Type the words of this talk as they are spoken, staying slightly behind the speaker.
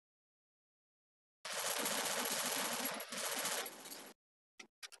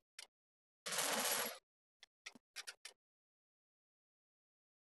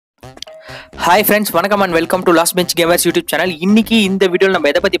Hi friends, வணக்கம் and welcome to Last Bench Gamers YouTube channel. இன்னைக்கு இந்த வீடியோல நம்ம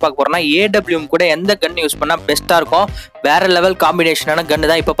எதை பத்தி பார்க்க போறோம்னா AWM கூட எந்த கன் யூஸ் பண்ணா பெஸ்டா இருக்கும், வேற லெவல் காம்பினேஷனான கன்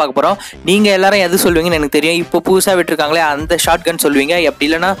தான் இப்போ பார்க்க போறோம். நீங்க எல்லாரும் எது சொல்வீங்கன்னு எனக்கு தெரியும். இப்போ புதுசா விட்டுருக்காங்களே அந்த ஷார்ட் கன் சொல்வீங்க, அப்படி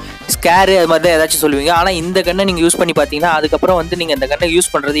இல்லனா ஸ்கேர் அது மாதிரி ஏதாச்சும் சொல்வீங்க. ஆனா இந்த கன்னை நீங்க யூஸ் பண்ணி பாத்தீங்கன்னா அதுக்கப்புறம் வந்து நீங்க இந்த கன்னை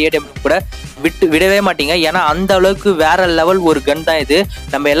யூஸ் பண்றது AWM கூட விடவே மாட்டீங்க. ஏன்னா அந்த அளவுக்கு வேற லெவல் ஒரு கன் தான் இது.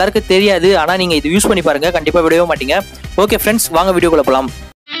 நம்ம எல்லாருக்கும் தெரியாது, ஆனா நீங்க இது யூஸ் பண்ணி பாருங்க, கண்டிப்பா விடவே மாட்டீங்க. ஓகே ஃப்ரெண்ட்ஸ், வாங்க வீடியோக்குள்ள போலாம்.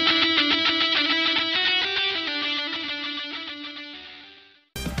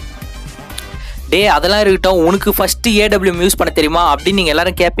 அதெல்லாம் இருக்கட்டும், உனக்கு ஃபர்ஸ்ட் AWM யூஸ் பண்ண தெரியுமா அப்படின்னு நீங்க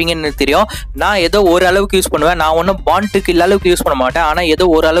எல்லாரும் கேட்பீங்கன்னு தெரியும். நான் ஏதோ ஒரு அளவுக்கு யூஸ் பண்ணுவேன். நான் ஒன்றும் பாண்டுக்கு இல்ல அளவுக்கு யூஸ் பண்ண மாட்டேன், ஆனால் ஏதோ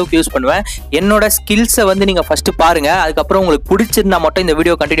ஒரு அளவுக்கு யூஸ் பண்ணுவேன். என்னோட ஸ்கில்ஸை வந்து நீங்க ஃபர்ஸ்ட் பாருங்க, அதுக்கப்புறம் உங்களுக்கு பிடிச்சிருந்தா மட்டும் இந்த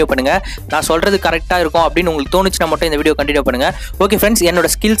வீடியோ கண்டினியூ பண்ணுங்க. நான் சொல்றது கரெக்டா இருக்கும் அப்படின்னு உங்களுக்கு தோணுச்சுன்னா மட்டும் இந்த வீடியோ கண்டினியூ பண்ணுங்க. ஓகே ஃப்ரெண்ட்ஸ், என்னோட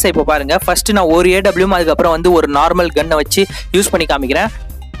ஸ்கில்ஸை இப்போ பாருங்க. ஃபர்ஸ்ட் நான் ஒரு AWM அதுக்கப்புறம் வந்து ஒரு நார்மல் கன்னை வச்சு யூஸ் பண்ணி காமிக்கிறேன்.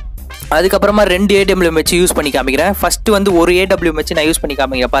 அதுக்கப்புறமா 2 AWM வச்சு யூஸ் பண்ணி காமிக்கிறேன். ஃபர்ஸ்ட் வந்து ஒரு AWM வச்சு நான் யூஸ் பண்ணி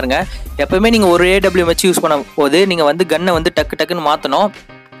காமிக்கிறேன். பாருங்க, எப்பவுமே நீங்க ஒரு AWM வச்சு யூஸ் பண்ணும் போது நீங்க வந்து கன்னை வந்து டக்குன்னு மாற்றணும்.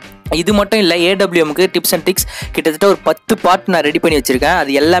 இது மட்டும் இல்லை, AWMக்கு டிப்ஸ் அண்ட் ட்ரிக்ஸ் கிட்டத்தட்ட ஒரு 10 பார்ட் நான் ரெடி பண்ணி வச்சிருக்கேன்.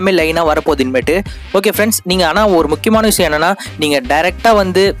 அது எல்லாமே லைனாக வரப்போகுது இனிமேட்டு. ஓகே ஃப்ரெண்ட்ஸ், நீங்கள் ஆனால் ஒரு முக்கியமான விஷயம் என்னென்னா, நீங்கள் டைரெக்டாக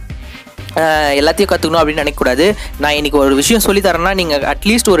வந்து எல்லாத்தையும் கற்றுக்கணும் அப்படின்னு நினைக்கக்கூடாது. நான் இன்னைக்கு ஒரு விஷயம் சொல்லி தரேன்னா நீங்கள்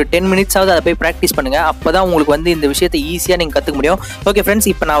அட்லீஸ்ட் ஒரு 10 மினிட்ஸாவது அதை போய் ப்ராக்டிஸ் பண்ணுங்கள். அப்போ தான் உங்களுக்கு வந்து இந்த விஷயத்தை ஈஸியாக நீங்கள் கற்றுக்க முடியும். ஓகே ஃப்ரெண்ட்ஸ்,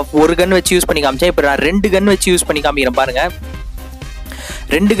 இப்போ நான் ஒரு கன் வச்சு யூஸ் பண்ணி காமிச்சேன். இப்போ நான் 2 கன் வச்சு யூஸ் பண்ணி காமிக்கிறேன். பாருங்கள்,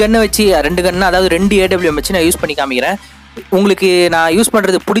 2 கன்னு அதாவது 2 AWM வச்சு நான் யூஸ் பண்ணி காமிக்கிறேன். உங்களுக்கு நான் யூஸ்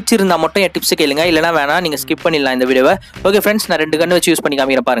பண்ணுறது பிடிச்சிருந்தா மட்டும் என் டிப்ஸை கேளுங்க, இல்லைனா வேணாம், நீங்கள் ஸ்கிப் பண்ணிடலாம் இந்த வீடியோவை. ஓகே ஃப்ரெண்ட்ஸ், நான் 2 கன் வச்சு யூஸ் பண்ணி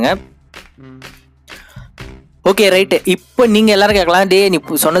காமிக்கிறேன். பாருங்கள். ஓகே ரைட்டு, இப்போ நீங்கள் எல்லாரும் கேட்கலாம், நீ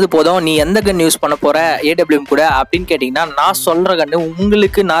சொன்னது போதும், நீ எந்த கன் யூஸ் பண்ண போகிற AWM கூட அப்படின்னு கேட்டிங்கன்னா, நான் சொல்கிற கன்று,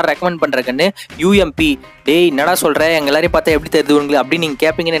 உங்களுக்கு நான் ரெக்கமெண்ட் பண்ணுற கன்று UMP. என்னடா சொல்கிறேன், எங்கள் எல்லாரையும் பார்த்தா எப்படி தெரியுது உங்களுக்கு அப்படின்னு நீங்கள்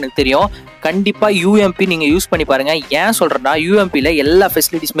கேட்பீங்கன்னு எனக்கு தெரியும். கண்டிப்பாக UMP நீங்கள் யூஸ் பண்ணி பாருங்கள். ஏன் சொல்கிறேன்னா, UMPயில் எல்லா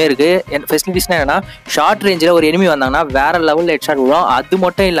ஃபெசிலிட்டிஸுமே இருக்குது. ஃபெசிலிட்டிஸ்னால் என்னன்னா, ஷார்ட் ரேஞ்சில் ஒரு எனிமி வந்தாங்கன்னா வேறு லெவலில் ஹெட் ஷாட் விடும். அது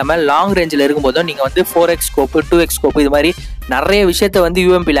மட்டும் இல்லாமல் லாங் ரேஞ்சில் இருக்கும்போதும் நீங்கள் வந்து 4x ஸ்கோப்பு 2x ஸ்கோப்பு இது மாதிரி நிறைய விஷயத்த வந்து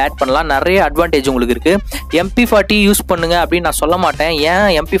UMPயில் ஆட் பண்ணலாம். நிறைய அட்வான்டேஜ் உங்களுக்கு இருக்குது. MP40 யூஸ் பண்ணுங்க அப்படின்னு நான் சொல்ல மாட்டேன். ஏன்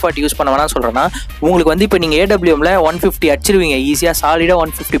MP40 யூஸ் பண்ண வேணாம்னு சொல்கிறேன்னா, உங்களுக்கு வந்து இப்போ நீங்கள் AWMல 150 அடிச்சிருவீங்க, ஈஸியாக சாலிடாக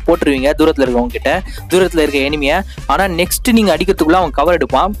 150 போட்டுருவீங்க தூரத்தில் இருக்கவங்க கிட்ட, தூரத்தில் இருக்க எனிமியை. ஆனால் நெக்ஸ்ட் நீங்கள் அடிக்கிறதுக்குள்ள அவன் கவர்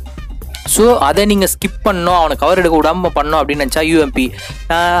எடுப்பான். ஸோ அதை நீங்கள் ஸ்கிப் பண்ணணும், அவனை கவர் எடுக்க விடாமல் பண்ணணும் அப்படின்னு நினச்சா UMP.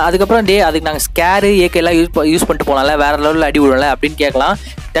 அதுக்கப்புறம் அதுக்கு நாங்கள் ஸ்கேரு ஏக்கெல்லாம் யூஸ் பண்ணிட்டு போனால வேறு லெவலில் அடி விடல அப்படின்னு கேட்கலாம்.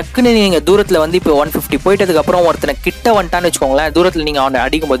 டக்குன்னு நீங்கள் தூரத்தில் வந்து இப்போ 150 போயிட்டதுக்கப்புறம் ஒருத்தனை கிட்ட வந்துட்டான்னு வச்சுக்கோங்களேன், தூரத்தில் நீங்கள் அவனை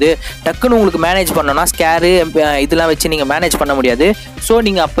அடிக்கும்போது டக்குன்னு உங்களுக்கு மேனேஜ் பண்ணோன்னா ஸ்கேரு இதெல்லாம் வச்சு நீங்கள் மேனேஜ் பண்ண முடியாது. ஸோ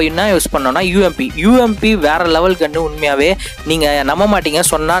நீங்கள் அப்போ என்ன யூஸ் பண்ணோன்னா UMP வேறு லெவல் கன்று. உண்மையாகவே நீங்கள் நம்ப மாட்டீங்க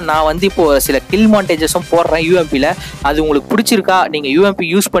சொன்னால், நான் வந்து இப்போது சில கில் மாண்டேஜஸும் போடுறேன் UMPயில். அது உங்களுக்கு பிடிச்சிருக்கா, நீங்கள் UMP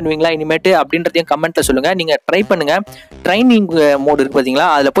யூஸ் பண்ணுவீங்களா இனிமேட்டு அப்படின்றதையும் கமெண்ட்டில் சொல்லுங்கள். நீங்கள் ட்ரை பண்ணுங்கள். ட்ரைனிங் மோடு இருக்குது பார்த்தீங்களா,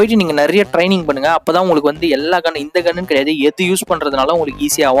 அதில் போயிட்டு நீங்கள் நிறைய ட்ரைனிங் பண்ணுங்கள். அப்போ தான் உங்களுக்கு வந்து எல்லா கன்று, இந்த கன்னுன்னு கிடையாது, எது யூஸ் பண்ணுறதுனால உங்களுக்கு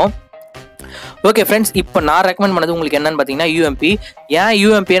ஈஸியாகும். ஓகே ஃப்ரெண்ட்ஸ், இப்போ நான் ரெக்கமெண்ட் பண்ணது உங்களுக்கு என்னன்னு பார்த்தீங்கன்னா UMP. ஏன்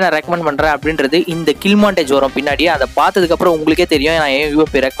UMP நான் ரெக்கமெண்ட் பண்ணுறேன் அப்படின்றது இந்த கில் மாண்டேஜ் வரும் பின்னாடி, அதை பார்த்ததுக்கப்புறம் உங்களுக்கே தெரியும் நான் ஏன்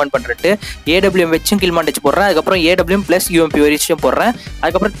UMP ரெக்கமெண்ட் பண்ணுறேன்ட்டு. AWM வச்சும் கில் மாண்டேஜ் போடுறேன், அதுக்கப்புறம் AWM ப்ளஸ் UMP வச்சும் போடுறேன்,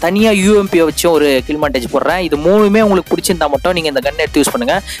 அதுக்கப்புறம் தனியாக UMP வச்சும் ஒரு கில் மாண்டேஜ் போடுறேன். இது மூணுமே உங்களுக்கு பிடிச்சிருந்தா மட்டும் நீங்கள் இந்த கன் எடுத்து யூஸ்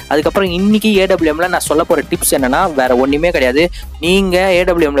பண்ணுங்கள். அதுக்கப்புறம் இன்னைக்கு AWMல நான் சொல்ல போகிற டிப்ஸ் என்னன்னா, வேறு ஒன்றுமே கிடையாது. நீங்கள்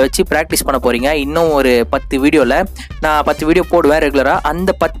AWMல வச்சு ப்ராக்டிஸ் பண்ண போகிறீங்க. இன்னும் ஒரு 10 வீடியோவில் நான் 10 வீடியோ போடுவேன் ரெகுலராக.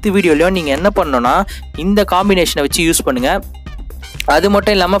 அந்த 10 வீடியோலையும் நீங்கள் என்ன பண்ணணும்னா, இந்த காம்பினேஷனை வச்சு யூஸ் பண்ணுங்கள். அது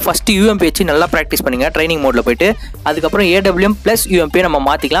மட்டும் இல்லாமல் ஃபஸ்ட்டு UMP வச்சு நல்லா ப்ராக்டிஸ் பண்ணுங்க ட்ரைனிங் மோடில் போய்ட்டு. அதுக்கப்புறம் AWM ப்ளஸ் UMP நம்ம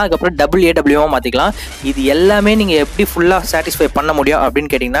மாற்றிக்கலாம். அதுக்கப்புறம் டபுள் AWM மாற்றிக்கலாம். இது எல்லாமே நீங்கள் எப்படி ஃபுல்லாக சாட்டிஸ்ஃபை பண்ண முடியும்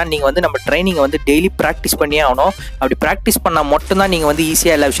அப்படின்னு கேட்டிங்கன்னா, நீங்கள் வந்து நம்ம ட்ரைனிங்கை வந்து டெய்லி ப்ராக்டிஸ் பண்ணியே ஆகணும். அப்படி ப்ராக்டிஸ் பண்ணால் மட்டும்தான் நீங்கள் வந்து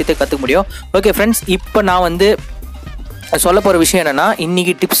ஈஸியாக எல்லா விஷயத்தையும் கற்றுக்க முடியும். ஓகே ஃப்ரெண்ட்ஸ், இப்போ நான் வந்து சொல்ல போகிற விஷயம் என்னென்னா,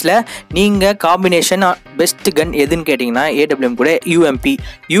 இன்றைக்கி டிப்ஸில் நீங்கள் காம்பினேஷன் பெஸ்ட் கன் எதுன்னு கேட்டிங்கன்னா AWM கூட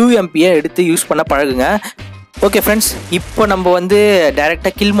UMPயை எடுத்து யூஸ் பண்ண பழகுங்க. ஓகே ஃப்ரெண்ட்ஸ், இப்போ நம்ம வந்து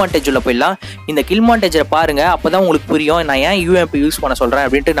டைரெக்டாக கில் மாண்டேஜ் உள்ள போயிடலாம். இந்த கில் மாண்டேஜை பாருங்கள், அப்போ தான் உங்களுக்கு புரியும் நான் ஏன் UMP யூஸ் பண்ண சொல்கிறேன்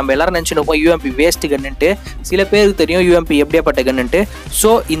அப்படின்ட்டு. நம்ம எல்லாரும் நினச்சிருப்போம் UMP வேஸ்ட் கன்னுன்ட்டு, சில பேருக்கு தெரியும் UMP எப்படியாப்பட்ட கன்னுன்ட்டு.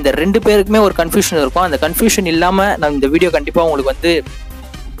 ஸோ இந்த 2 பேருக்குமே ஒரு கன்ஃபியூஷன் இருக்கும். அந்த கன்ஃபியூஷன் இல்லாமல் நான் இந்த வீடியோ கண்டிப்பாக உங்களுக்கு வந்து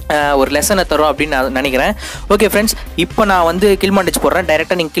ஒரு லெசனை தரும் அப்படின்னு நான் நினைக்கிறேன். ஓகே ஃப்ரெண்ட்ஸ், இப்போ நான் வந்து கில் மாண்டேஜ் போடுறேன்.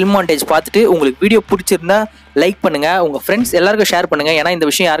 டைரெக்டாக நீங்கள் கில் மாண்டேஜ் பார்த்துட்டு உங்களுக்கு வீடியோ பிடிச்சிருந்தா லைக் பண்ணுங்கள், உங்கள் ஃப்ரெண்ட்ஸ் எல்லாருக்கும் ஷேர் பண்ணுங்கள். ஏன்னா இந்த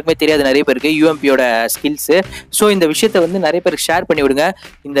விஷயம் யாருக்குமே தெரியாது நிறைய பேருக்கு, UMPயோட ஸ்கில்ஸு. ஸோ இந்த விஷயத்தை வந்து நிறைய பேருக்கு ஷேர் பண்ணி விடுங்க.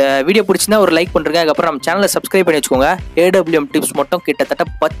 இந்த வீடியோ பிடிச்சிருந்தா ஒரு லைக் பண்ணுறேங்க. அதுக்கப்புறம் நம்ம சேனலை சப்ஸ்கிரைப் பண்ணி வச்சுக்கோங்க. AWM டிப்ஸ் மட்டும் கிட்டத்தட்ட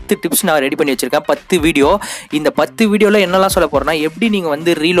 10 டிப்ஸ் நான் ரெடி பண்ணி வச்சுருக்கேன், 10 வீடியோ. இந்த 10 வீடியோவில் என்னெல்லாம் சொல்ல போகிறேன்னா, எப்படி நீங்கள்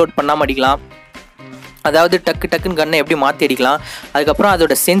வந்து ரீலோட் பண்ணாமல் அடிக்கலாம், அதாவது டக்குன்னு கன்னை எப்படி மாற்றி அடிக்கலாம், அதுக்கப்புறம்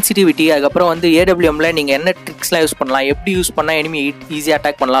அதோட சென்சிட்டிவிட்டி, அதுக்கப்புறம் வந்து AWMல நீங்கள் என்ன ட்ரிக்ஸ்லாம் யூஸ் பண்ணலாம், எப்படி யூஸ் பண்ணால் எனிமி ஈஸியாக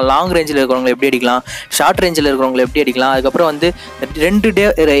அட்டாக் பண்ணலாம், லாங் ரேஞ்சில் இருக்கிறவங்களை எப்படி அடிக்கலாம், ஷார்ட் ரேஞ்சில் இருக்கிறவங்களை எப்படி அடிக்கலாம், அதுக்கப்புறம் வந்து 2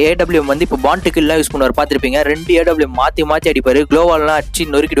 AWM வந்து இப்போ பாண்டுக்குலாம் யூஸ் பண்ணுவார் பார்த்துருப்பீங்க. 2 AWM மாற்றி அடிப்பார், க்ளோவால்லாம் அடிச்சு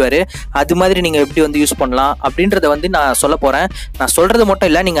நொறுக்கிடுவார். அது மாதிரி நீங்கள் எப்படி வந்து யூஸ் பண்ணலாம் அப்படின்றத வந்து நான் சொல்ல போகிறேன். நான் சொல்கிறது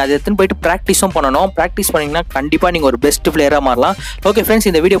மட்டும் இல்லை, நீங்கள் அதை எடுத்துன்னு போயிட்டு ப்ராக்டிஸும் பண்ணணும். ப்ராக்டிஸ் பண்ணிங்கன்னா கண்டிப்பாக நீங்கள் ஒரு பெஸ்ட் பிளேயராக மாறலாம். ஓகே ஃப்ரெண்ட்ஸ்,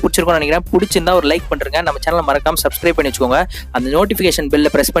 இந்த வீடியோ பிடிச்சிருக்கோன்னு நினைக்கிறேன். பிடிச்சிருந்தா ஒரு லைக் பண்ணுறேன். நம்ம சேனலை மறக்காம சப்ஸ்கிரைப் பண்ணி வச்சுக்கோங்க. அந்த நோட்டிஃபிகேஷன் பெல்ல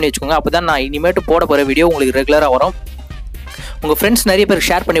பிரஸ் பண்ணி வச்சுக்கோங்க. அப்பதான் நான் இனிமேட்டு போட போற வீடியோ உங்களுக்கு ரெகுலரா வரும். உங்க ஃப்ரெண்ட்ஸ் நிறைய பேர்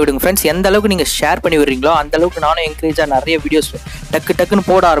ஷேர் பண்ணி விடுங்க. ஃப்ரெண்ட்ஸ், எந்த அளவுக்கு நீங்க ஷேர் பண்ணி விடுறீங்களோ அந்த அளவுக்கு நானும் என்கரேஜா நிறைய வீடியோஸ் டக்குன்னு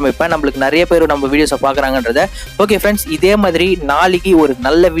போட ஆரம்பிப்பேன். நம்மளுக்கு நிறைய பேர் நம்ம வீடியோஸை பார்க்குறாங்கன்றத. ஓகே ஃப்ரெண்ட்ஸ், இதே மாதிரி நாளைக்கு ஒரு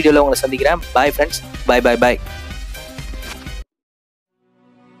நல்ல வீடியோல உங்களை சந்திக்கிறேன். Bye friends, bye.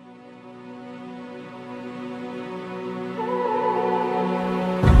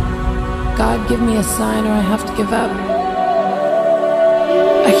 God, give me a sign or I have to give up.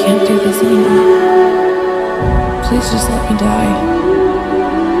 I can't do this anymore. Please just let me die.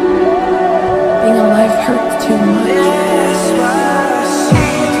 Being alive hurts too much.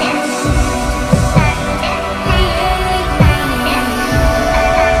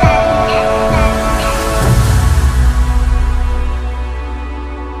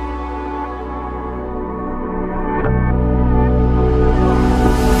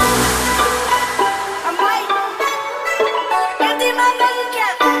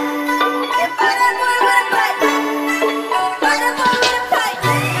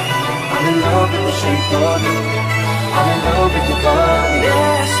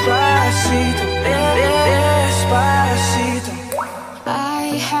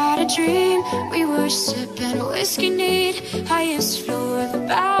 I had a dream, we were sipping whiskey neat, highest floor of the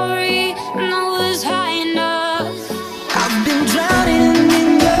Bowery, and I was high enough. I've been drowning in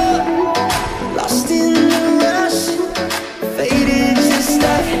love, lost in the rush, faded just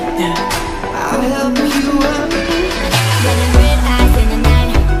like, I'll help you up. Running red eyes in the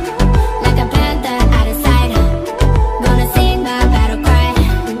night, like a panther out of sight. Gonna sing my battle cry,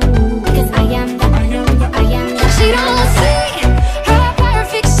 'cause I am the. She don't see how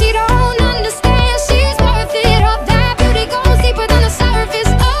perfect, she don't understand. She's worth it, all that beauty goes deeper than the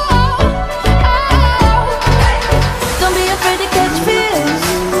surface. Oh, Don't be afraid to catch fish,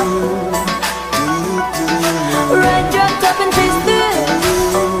 ride your top and chase this.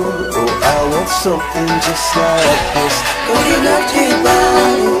 Oh, I want something just like this. Go give love to your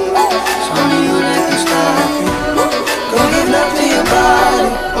body, show me you like you style. Go give love to your body.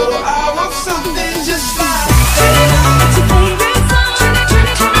 Oh, I want something just like this.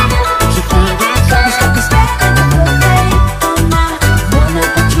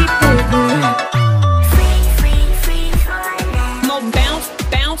 More bounce,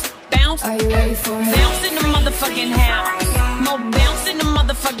 bounce, bounce. are you ready for it? Bounce in the motherfucking house. More bounce in the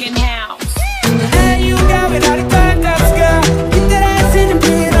motherfucking house. Hey, you got it all the time, that's girl. Get that ass in the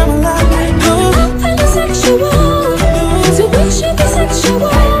bed, I'm alive. No, I'm sexual, so we should be sexual.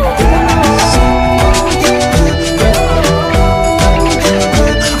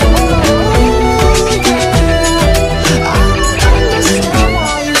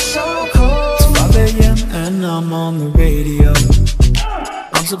 It's 5 a.m. and I'm on the radio.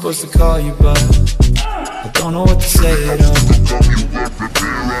 I'm supposed to call you, but I don't know what to say at all.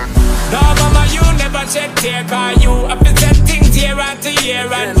 No, mama, you never shed tear, cause you have been set things year after year,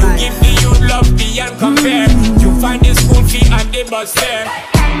 and you give me you love beyond compare. You find the school fee and the bus fare.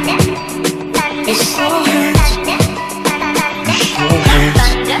 It so hurts.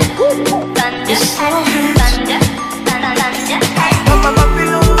 It so hurts. Mama,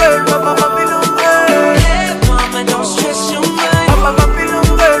 Babylon girl, Mama, Babylon girl. Hey, mama, don't stress your mind. Mama, Babylon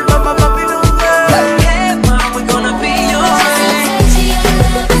girl, Mama, Babylon girl. Hey, mama, we're gonna be alright. Sexy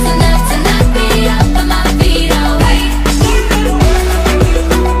love is enough to knock me off of my feet, alright.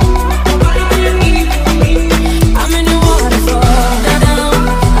 I'm in the waterfall down.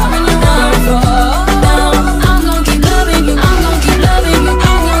 I'm in the waterfall down. I'm gonna keep loving you, I'm gonna keep loving you,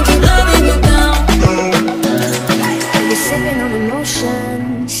 I'm gonna keep loving you down. You're sipping on emotion,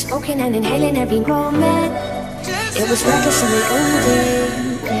 smoking and inhaling every moment. It was reckless and we owned it.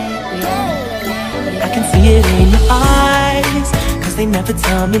 I can see it in your eyes, 'cause they never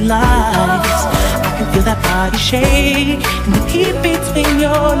tell me lies. I can feel that body shake and the heat between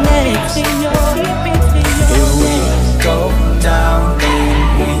your legs. Here we go down, then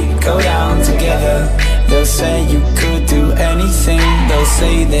we go down together. They'll say you could do anything. They'll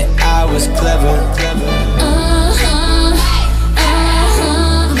say that I was clever.